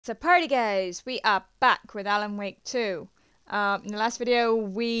So party guys, we are back with Alan Wake 2. In the last video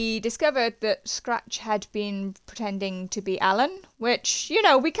we discovered that Scratch had been pretending to be Alan, which, you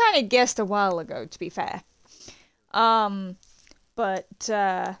know, we kind of guessed a while ago, to be fair. But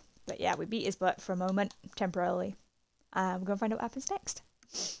yeah, we beat his butt for a moment, temporarily. We're gonna find out what happens next.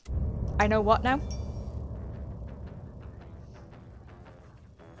 I know what now?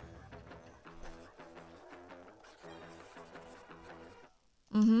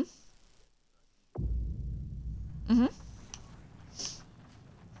 Mm-hmm. Mm-hmm.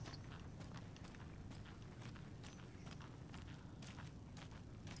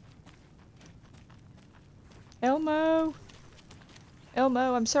 Elmo!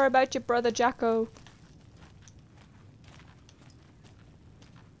 Elmo, I'm sorry about your brother Jacko.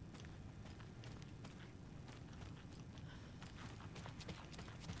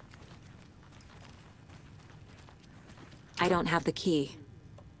 I don't have the key.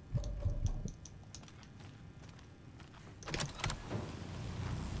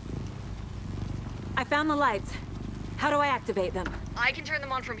 I found the lights. How do I activate them? I can turn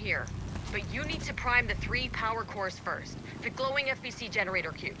them on from here, but you need to prime the 3 power cores first. The glowing FBC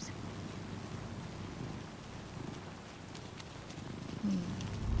generator cubes.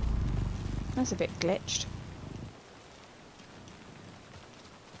 That's a bit glitched.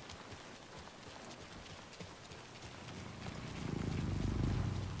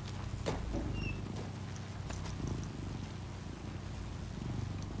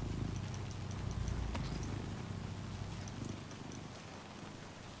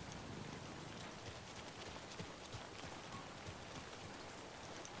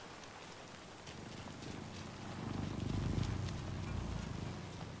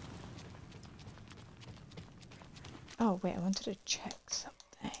 Oh wait, I wanted to check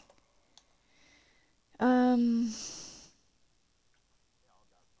something.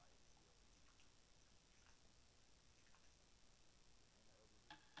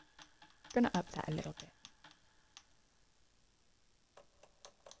 Gonna up that a little bit.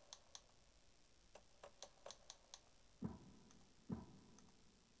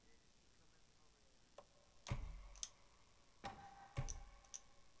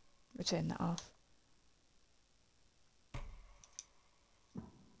 We'll turn that off.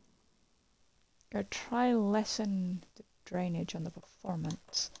 Go try lessen the drainage on the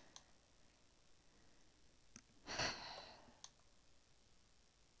performance.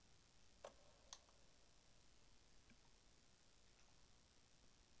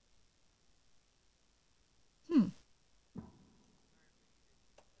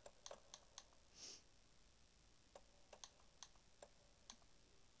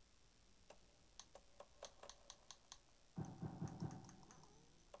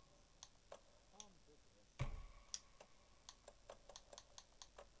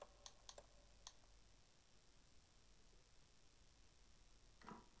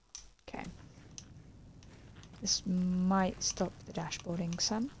 Okay. This might stop the dashboarding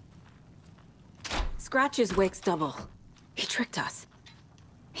some. Scratch's Wake's double. He tricked us.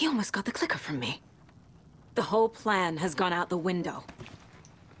 He almost got the clicker from me. The whole plan has gone out the window.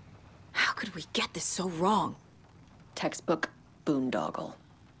 How could we get this so wrong? Textbook boondoggle.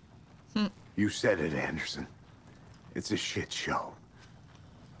 You said it, Anderson. It's a shit show.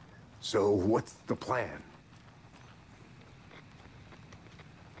 So what's the plan?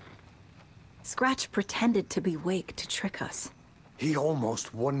 Scratch pretended to be Wake to trick us. He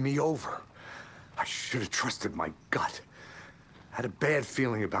almost won me over. I should have trusted my gut. Had a bad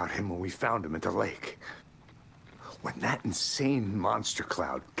feeling about him when we found him at the lake. When that insane monster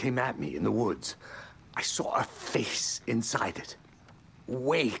cloud came at me in the woods, I saw a face inside it.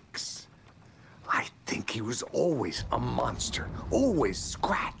 Wake's. I think he was always a monster. Always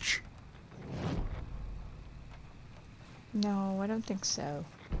Scratch. No, I don't think so.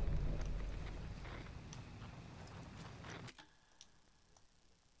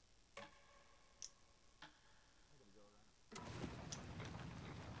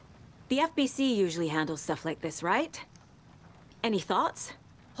 The FBC usually handles stuff like this, right? Any thoughts?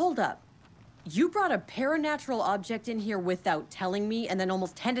 Hold up. You brought a paranatural object in here without telling me and then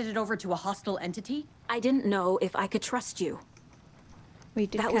almost handed it over to a hostile entity? I didn't know if I could trust you.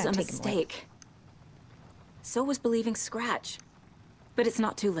 That was a mistake. So was believing Scratch. But it's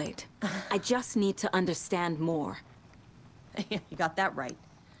not too late. I just need to understand more. You got that right.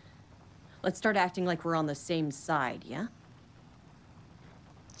 Let's start acting like we're on the same side, yeah?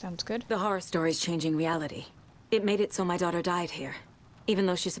 Sounds good. The horror story's changing reality. It made it so my daughter died here, even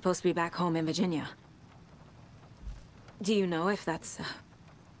though she's supposed to be back home in Virginia. Do you know if that's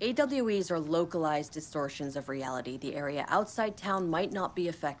AWEs are localized distortions of reality. The area outside town might not be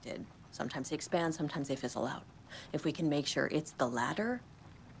affected. Sometimes they expand, sometimes they fizzle out. If we can make sure it's the latter,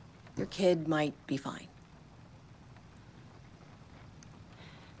 your kid might be fine.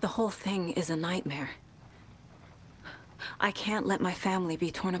 The whole thing is a nightmare. I can't let my family be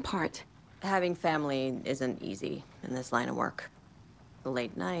torn apart. Having family isn't easy in this line of work. The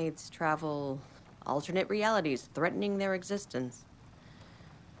late nights, travel, alternate realities threatening their existence.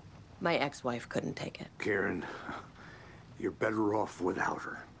 My ex-wife couldn't take it. Karen, you're better off without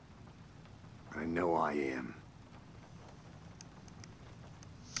her. I know I am.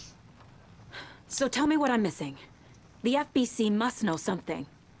 So tell me what I'm missing. The FBC must know something.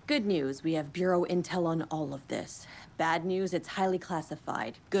 Good news, we have Bureau intel on all of this. Bad news, it's highly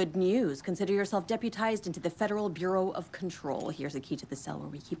classified. Good news, consider yourself deputized into the Federal Bureau of Control. Here's a key to the cell where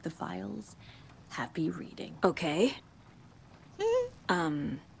we keep the files. Happy reading. Okay.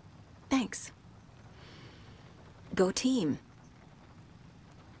 Thanks. Go team.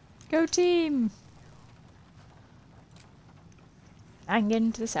 Go team! And get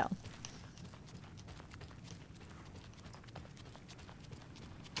into the cell.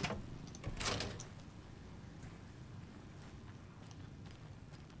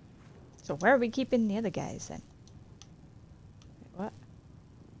 So where are we keeping the other guys then? Wait, what?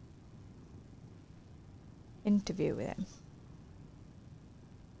 Interview with him.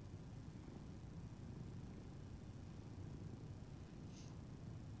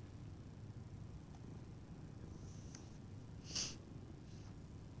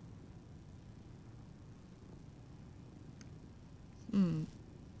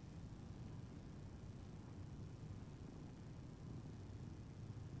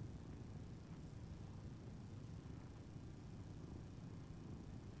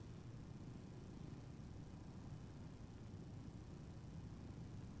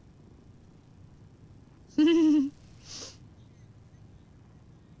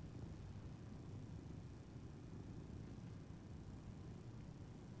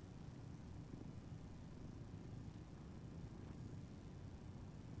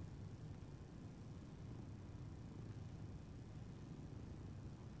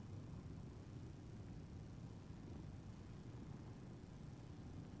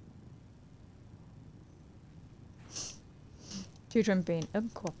 Children being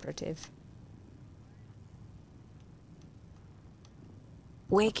uncooperative.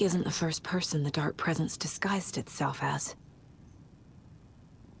 Wake isn't the first person the Dark Presence disguised itself as.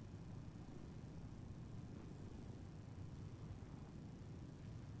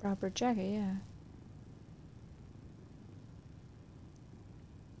 Robert Jagger, yeah.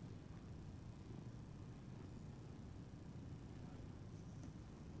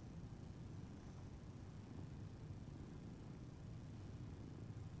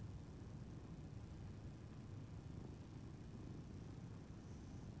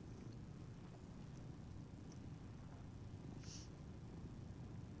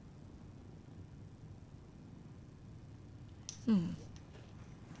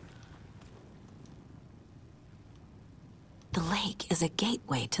 The lake is a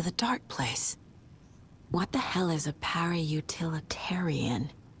gateway to the dark place. What the hell is a para-utilitarian?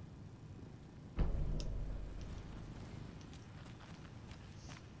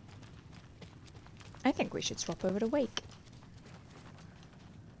 I think we should swap over to Wake.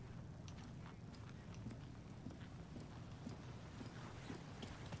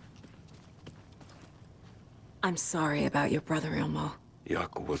 I'm sorry about your brother, Ilmo.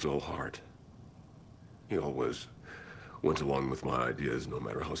 Jaakko was all heart. He always went along with my ideas, no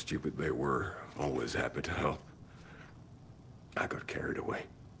matter how stupid they were. Always happy to help. I got carried away.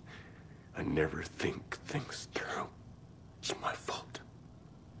 I never think things through. It's my fault.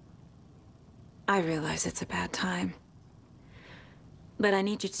 I realize it's a bad time. But I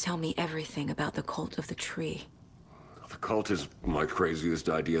need you to tell me everything about the Cult of the Tree. The cult is my craziest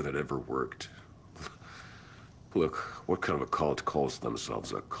idea that ever worked. Look, what kind of a cult calls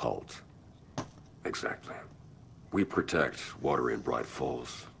themselves a cult? Exactly. We protect water in Bright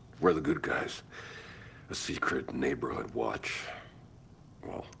Falls. We're the good guys. A secret neighborhood watch.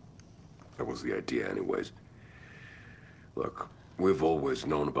 Well, that was the idea anyways. Look, we've always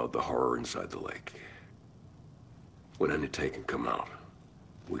known about the horror inside the lake. When any Taken come out,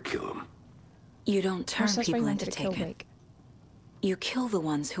 we kill them. You don't turn That's why people we into wanted to kill Taken. Wake. You kill the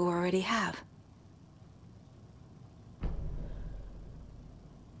ones who already have.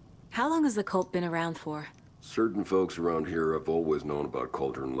 How long has the cult been around for? Certain folks around here have always known about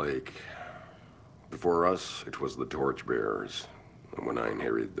Cauldron Lake. Before us, it was the Torchbearers. And when I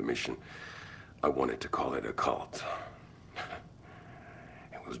inherited the mission, I wanted to call it a cult.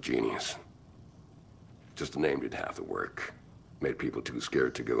 It was genius. Just named it half the work. Made people too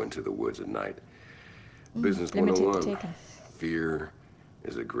scared to go into the woods at night. Business limited 101. taken. Fear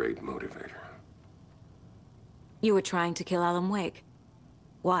is a great motivator. You were trying to kill Alan Wake.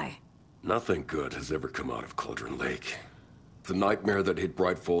 Why? Nothing good has ever come out of Cauldron Lake. The nightmare that hit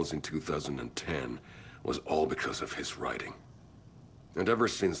Bright Falls in 2010 was all because of his writing. And ever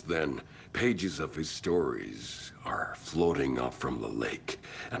since then, pages of his stories are floating up from the lake,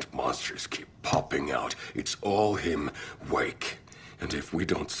 and monsters keep popping out. It's all him, Wake. And if we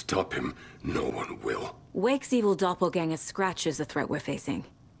don't stop him, no one will. Wake's evil doppelganger Scratch is the threat we're facing,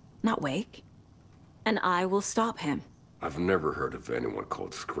 not Wake. And I will stop him. I've never heard of anyone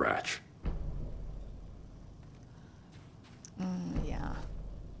called Scratch. Yeah.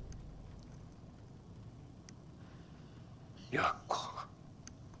 Yeah.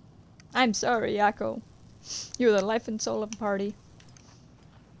 I'm sorry, Yakko. You're the life and soul of the party.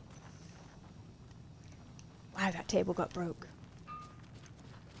 Wow, that table got broke.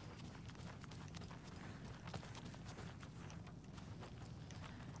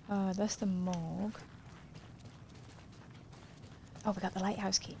 That's the morgue. Oh, we got the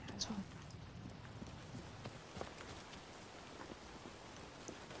lighthouse key now as well.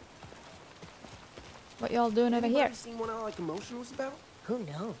 What y'all doing over here? Seen what all the commotion was about? Who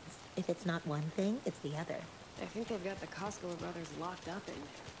knows? If it's not one thing, it's the other. I think they've got the Costco brothers locked up in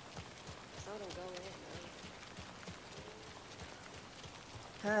there. So don't go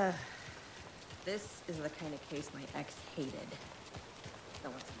in, right? This is the kind of case my ex hated. No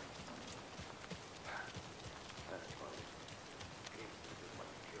one's my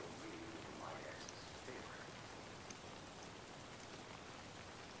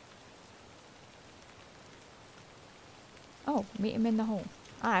Oh, meet him in the hole.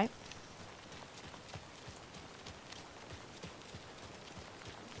 Alright.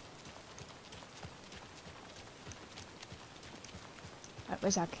 That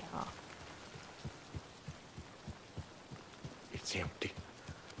was our car. It's empty.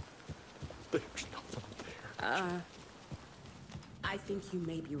 There's nothing there. I think you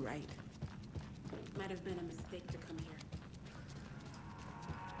may be right. Might have been a mistake to come here.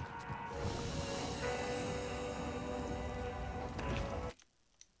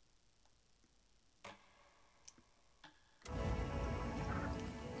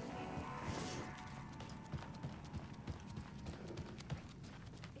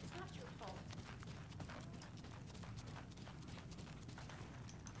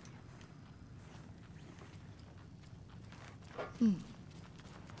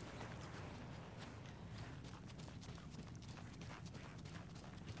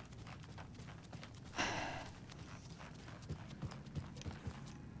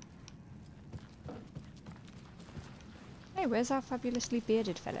 Hey, where's our fabulously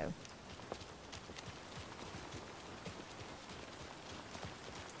bearded fellow?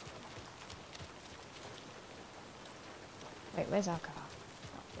 Wait, where's our car?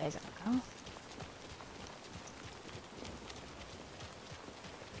 Oh, there's our car.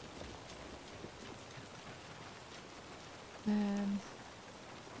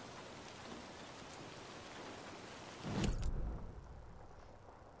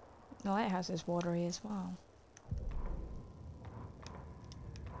 The lighthouse is watery as well.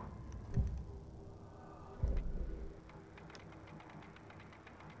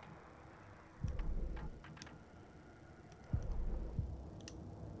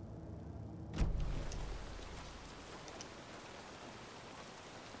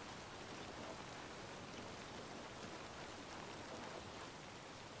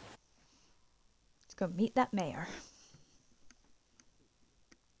 Let's go meet that mayor.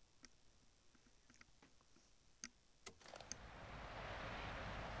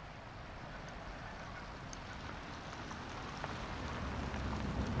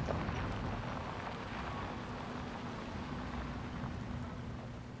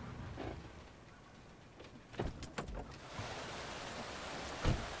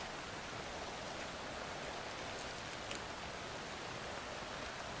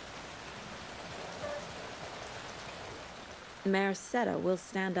 Mayor Saga will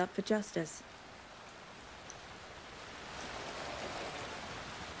stand up for justice.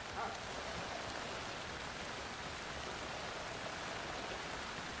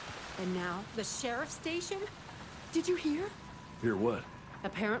 And now, the sheriff's station? Did you hear? Hear what?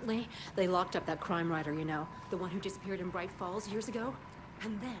 Apparently, they locked up that crime writer, you know, the one who disappeared in Bright Falls years ago.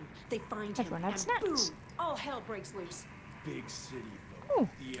 And then they find him, Everyone had and snacks. boom, all hell breaks loose. Big city, Oh.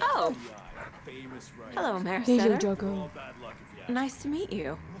 the Oh. FBI, famous writers. Hello, Mayor Hey, Saga. Juggo. All bad luck if you ask. Nice to meet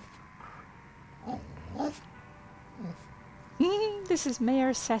you. This is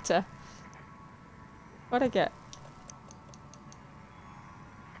Mayor Setter. What'd I get?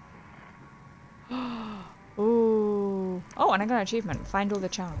 Ooh. Oh, and I got an achievement. Find all the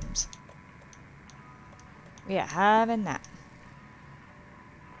charms. We are having that.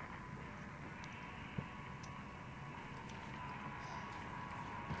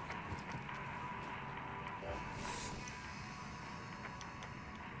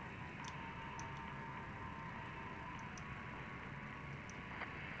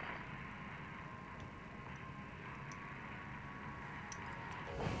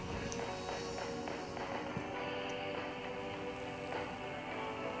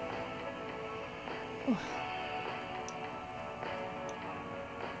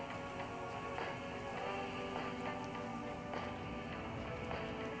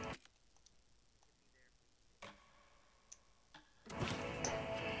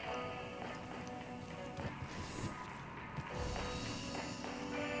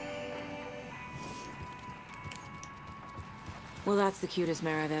 Well, that's the cutest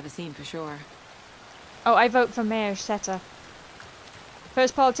mare I've ever seen for sure. Oh, I vote for Mayor Setter.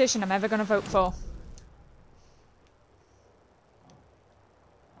 First politician I'm ever gonna vote for.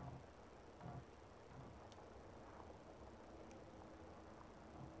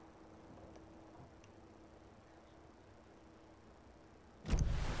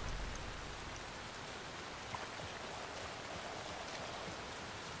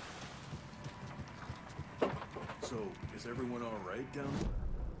 So, is everyone all right down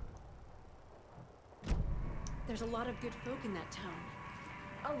there? There's a lot of good folk in that town.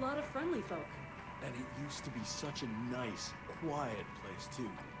 A lot of friendly folk. And it used to be such a nice, quiet place too,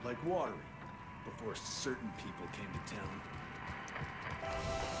 like Watery, before certain people came to town.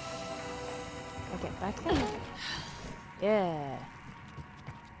 I'll get back there. Yeah.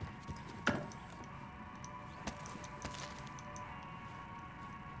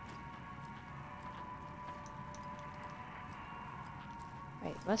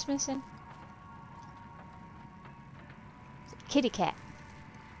 Wait, what's missing? Kitty cat.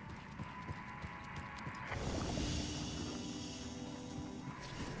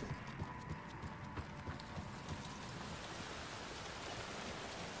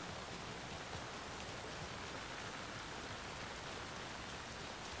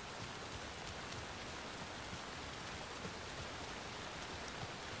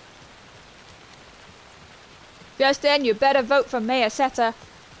 Justin, you better vote for Mayor Setter.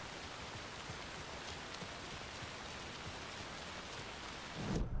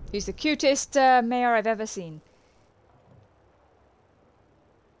 He's the cutest mayor I've ever seen.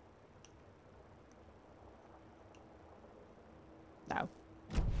 No.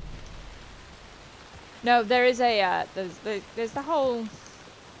 No, there is a, there's the whole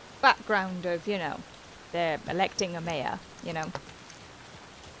background of, you know, they're electing a mayor, you know.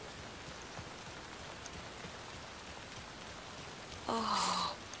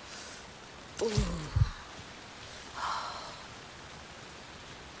 Oh. Ooh.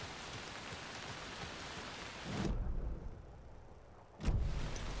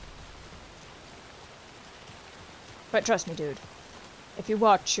 But trust me, dude. If you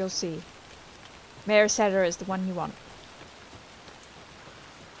watch, you'll see. Mayor Setter is the one you want.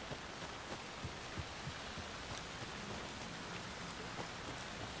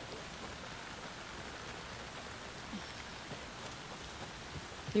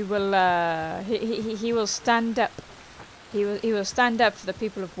 He will, he will stand up. He will stand up for the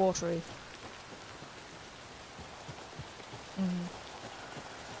people of Watery.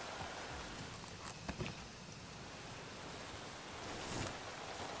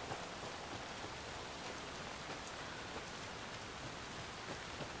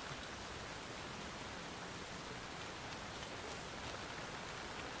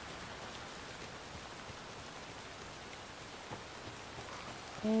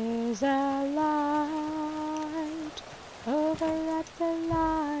 There's a light over at the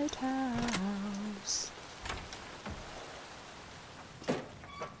lighthouse.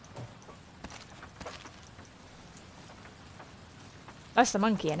 That's the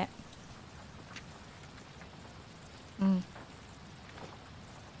monkey in it.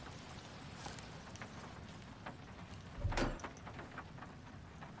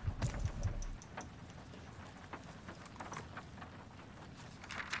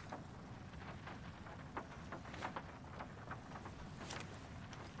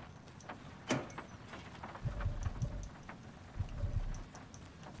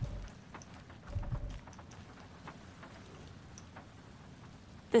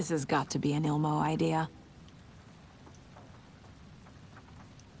 This has got to be an Ilmo idea.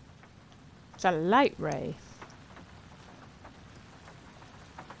 It's a light ray.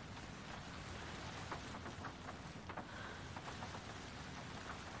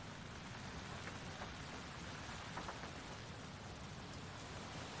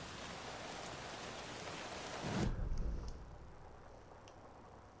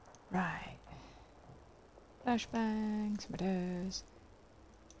 Flashbang, some of those.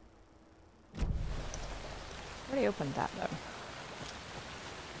 Already opened that though.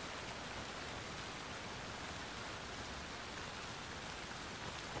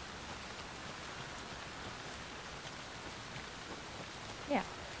 Yeah.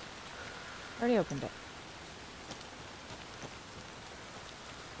 Already opened it.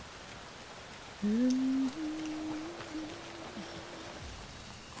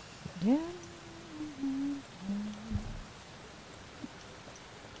 Yeah.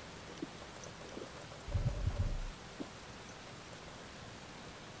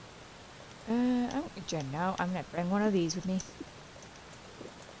 Oh, Jen, now I'm gonna bring one of these with me.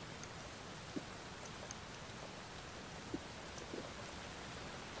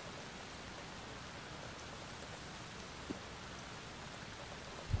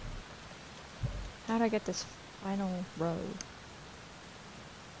 How do I get this final row?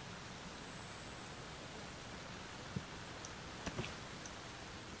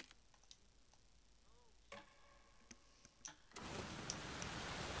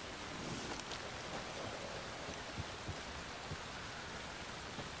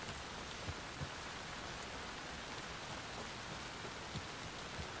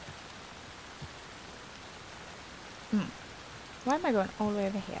 Why am I going all the way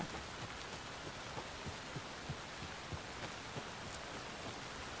over here?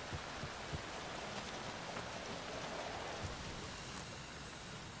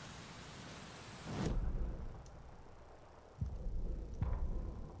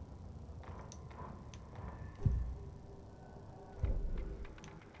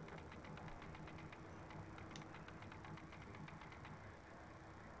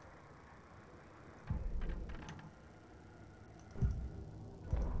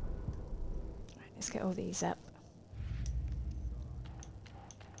 Let's get all these up.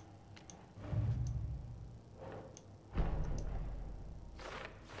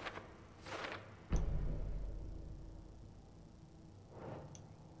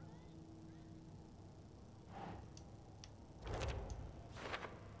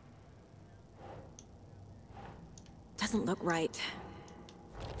 Doesn't look right.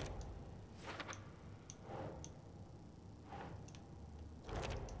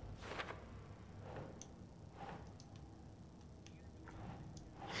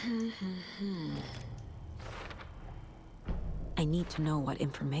 I need to know what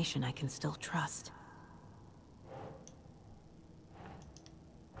information I can still trust.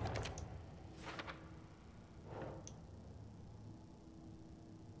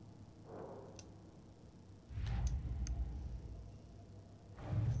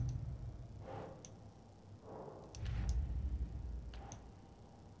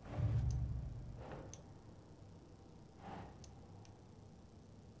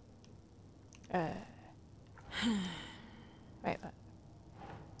 Wait,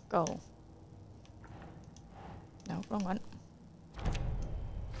 go. No, wrong one.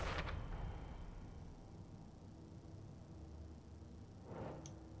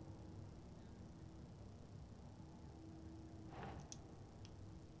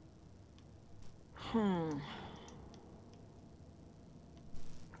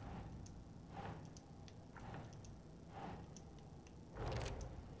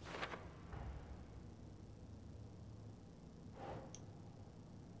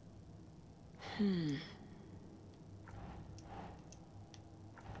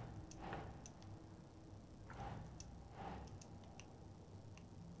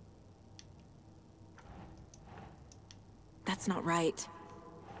 That's not right.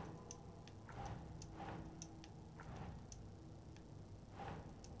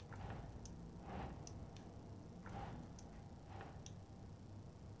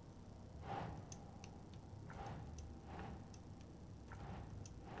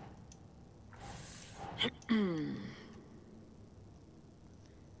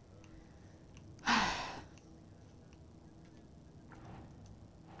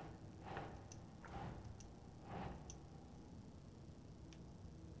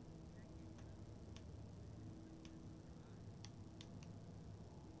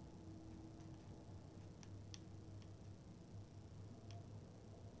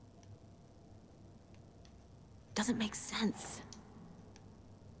 Doesn't make sense.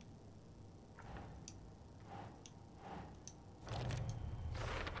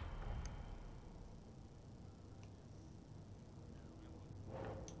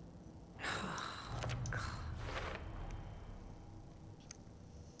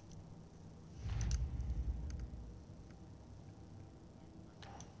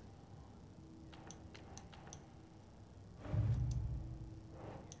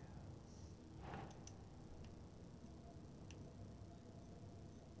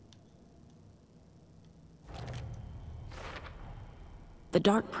 The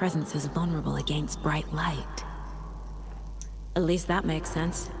dark presence is vulnerable against bright light. At least that makes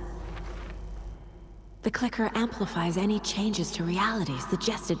sense. The clicker amplifies any changes to reality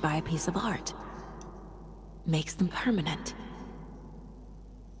suggested by a piece of art. Makes them permanent.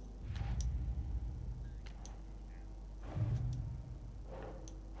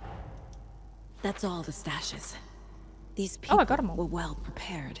 That's all the stashes. These people I got 'em all. were well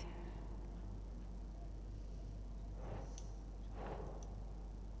prepared.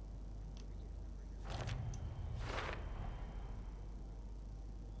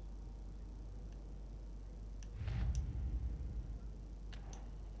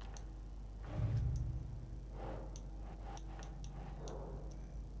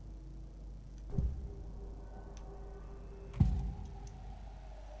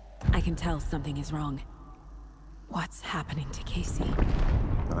 I can tell something is wrong. What's happening to Casey?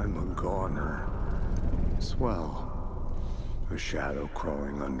 I'm a goner. Swell. A shadow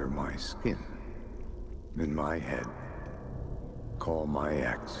crawling under my skin. In my head. Call my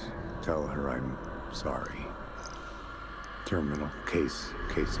ex. Tell her I'm sorry. Terminal case,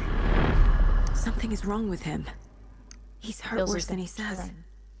 Casey. Something is wrong with him. He's hurt Feels worse like than a he says. turn.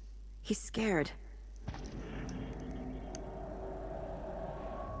 He's scared.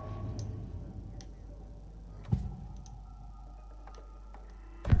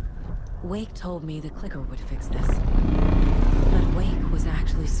 Wake told me the clicker would fix this. But Wake was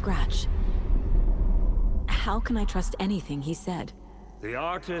actually Scratch. How can I trust anything he said? The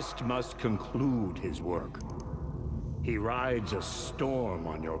artist must conclude his work. He rides a storm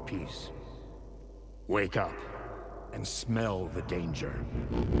on your piece. Wake up and smell the danger.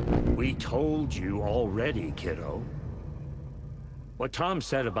 We told you already, kiddo. What Tom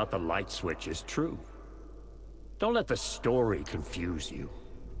said about the light switch is true. Don't let the story confuse you.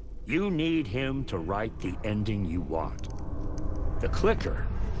 You need him to write the ending you want. The clicker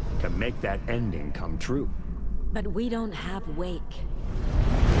can make that ending come true. But we don't have Wake.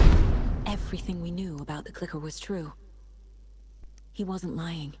 Everything we knew about the clicker was true. He wasn't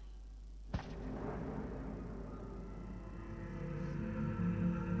lying.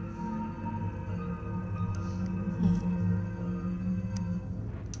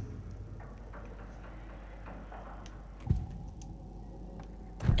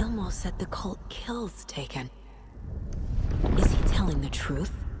 Ilmo said the cult kills Taken. Is he telling the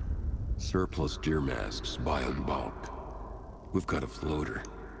truth? Surplus deer masks buy in bulk. We've got a floater,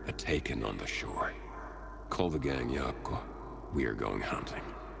 a Taken on the shore. Call the gang Yakko. We are going hunting.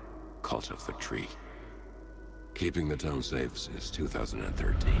 Cult of the Tree. Keeping the town safe since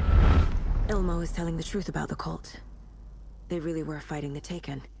 2013. Ilmo is telling the truth about the cult. They really were fighting the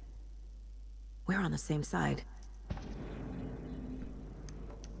Taken. We're on the same side.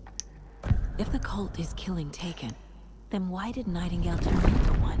 If the cult is killing Taken, then why did Nightingale turn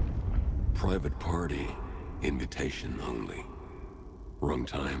into one? Private party. Invitation only. Wrong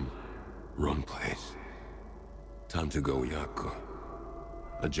time. Wrong place. Time to go, Yakko.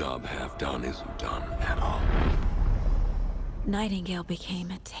 A job half done isn't done at all. Nightingale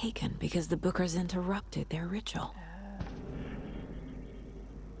became a Taken because the Bookers interrupted their ritual.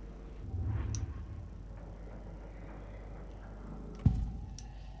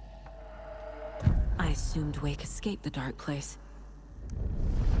 I assumed Wake escaped the dark place.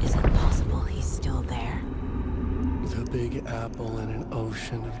 Is it possible he's still there? The big apple in an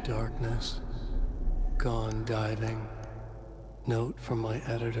ocean of darkness. Gone diving. Note from my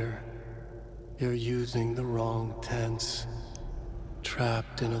editor. You're using the wrong tense.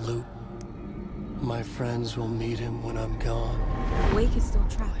 Trapped in a loop. My friends will meet him when I'm gone. Wake is still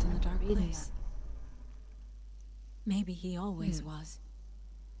trapped in the dark place. Maybe he always was.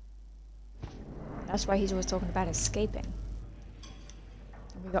 That's why he's always talking about escaping.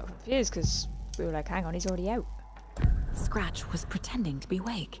 And we got confused because we were like, hang on, he's already out. Scratch was pretending to be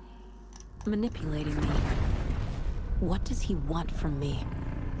Wake. Manipulating me. What does he want from me?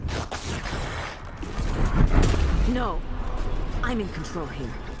 No! I'm in control here.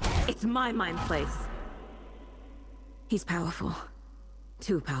 It's my mind place. He's powerful.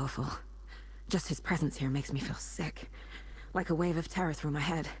 Too powerful. Just his presence here makes me feel sick. Like a wave of terror through my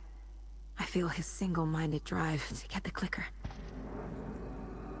head. I feel his single-minded drive to get the clicker.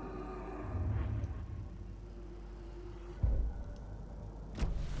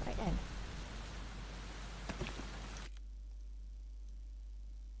 Right then.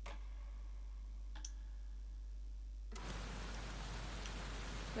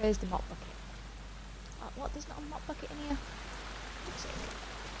 Where's the mop bucket? What? There's not a mop bucket in here?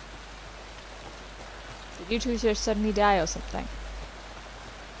 Did you two just suddenly die or something?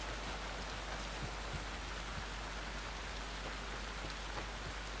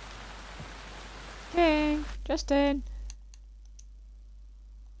 Justin.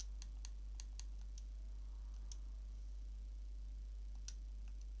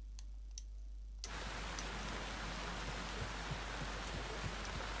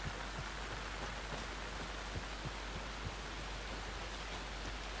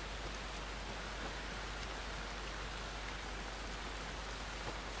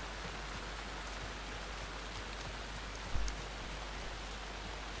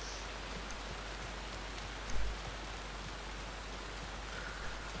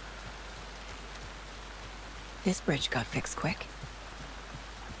 This bridge got fixed quick.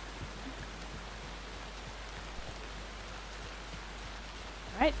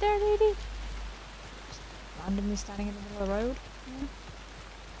 Right there, lady. Just randomly standing in the middle of the road. Yeah.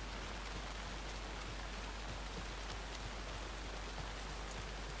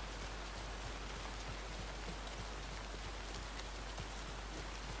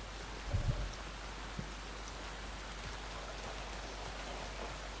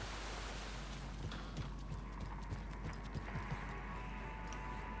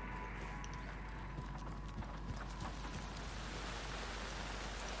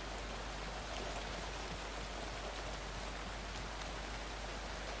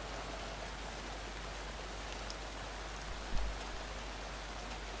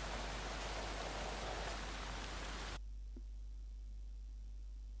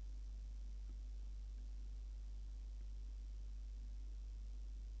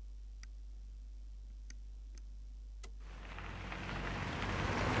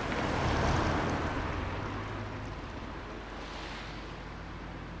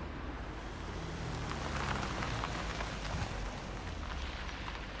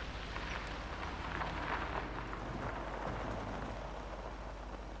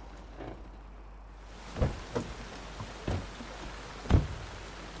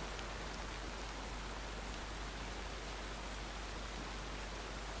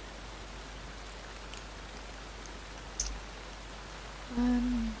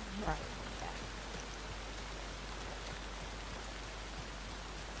 Right.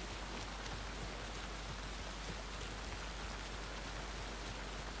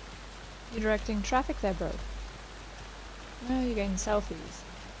 You directing traffic there, bro? No, you're getting selfies.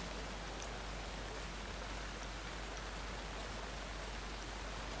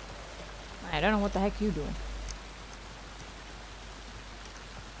 I don't know what the heck you're doing.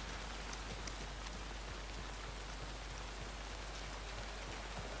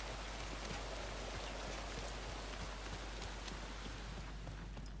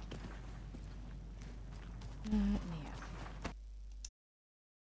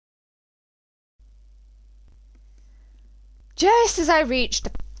 Just as I reached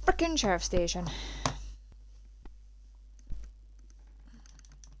the frickin' sheriff station.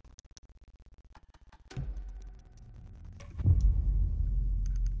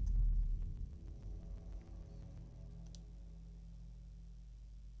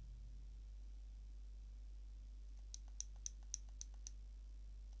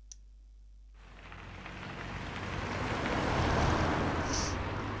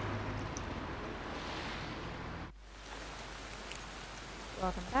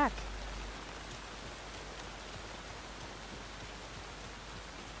 Welcome back.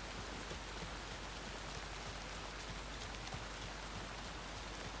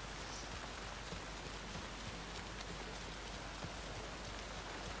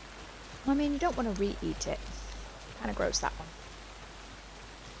 I mean, you don't want to re-eat it. Kind of gross, that one.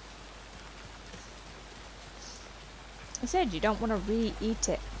 I said you don't want to re-eat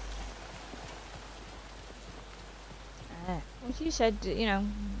it. Well, you said, you know,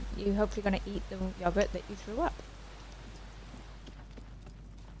 you're hopefully going to eat the yogurt that you threw up.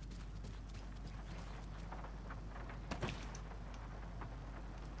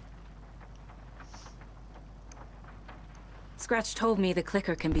 Scratch told me the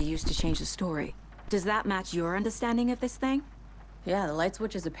clicker can be used to change the story. Does that match your understanding of this thing? Yeah, the light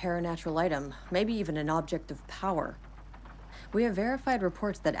switch is a paranatural item, maybe even an object of power. We have verified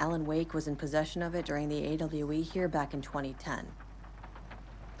reports that Alan Wake was in possession of it during the AWE here back in 2010.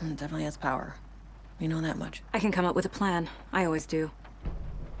 It definitely has power. We know that much. I can come up with a plan. I always do.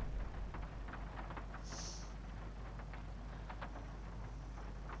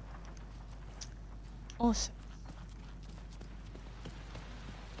 Awesome.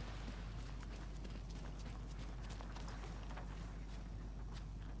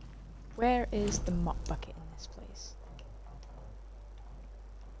 Where is the mop bucket in this place?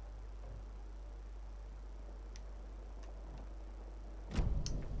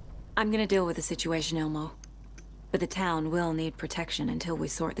 I'm gonna deal with the situation, Ilmo. But the town will need protection until we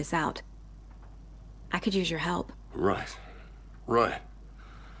sort this out. I could use your help. Right. Right.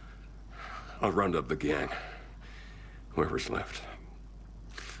 I'll round up the gang. Whoever's left.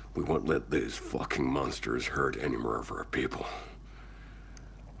 We won't let these fucking monsters hurt any more of our people.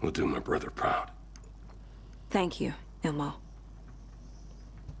 We'll do my brother proud. Thank you, Ilmo.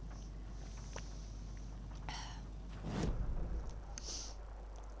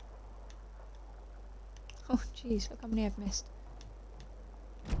 Oh jeez, look how many I've missed.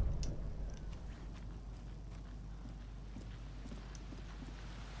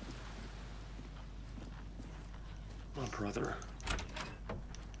 My brother.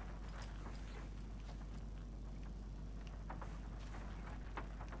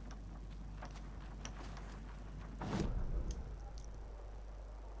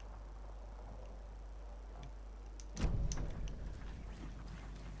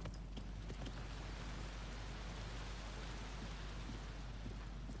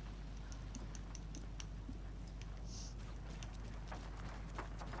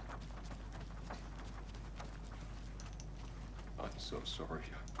 I'm so sorry.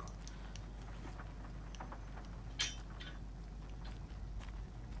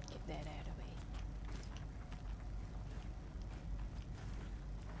 Get that out of the way.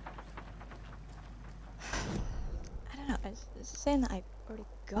 I don't know, is it saying that I already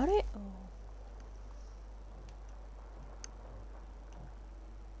got it, or...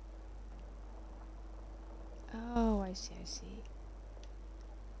 Oh, I see, I see.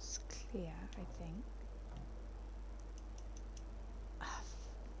 It's clear, I think. Ah,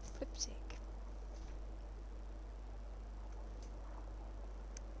 flip's sake.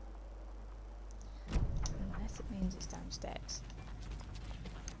 Unless it means it's downstairs.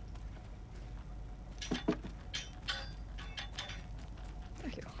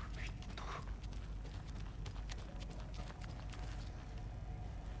 Thank you.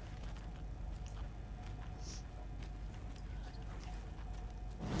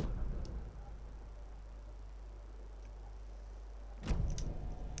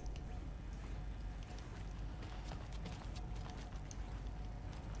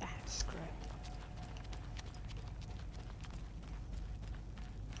 Ah, screw it.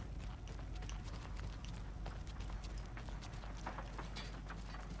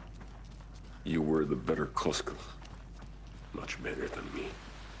 You were the better Koska. Much better than me.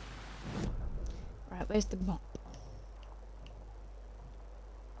 Right, where's the mop?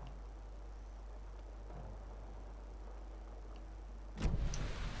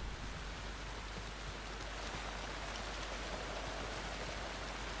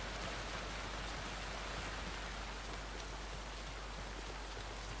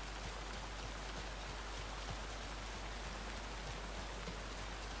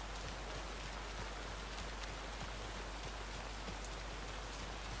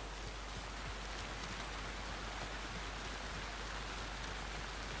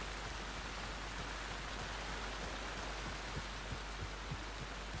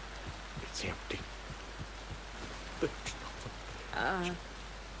 It's empty.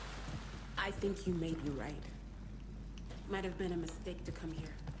 I think you may be right. Might have been a mistake to come here.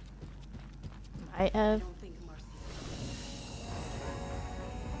 Might have. I don't think Marcy...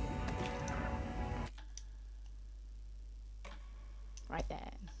 Right then.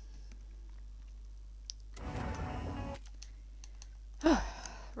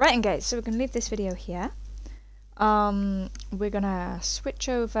 Right, and guys, so we're gonna leave this video here. We're gonna switch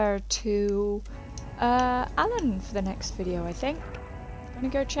over to Alan for the next video, I think. Gonna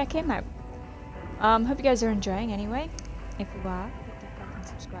go check him out. Hope you guys are enjoying anyway. If you are, hit that like and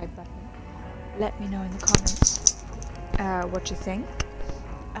subscribe button. Let me know in the comments what you think.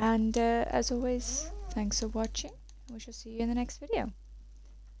 And as always, thanks for watching. We shall see you in the next video.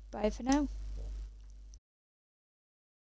 Bye for now.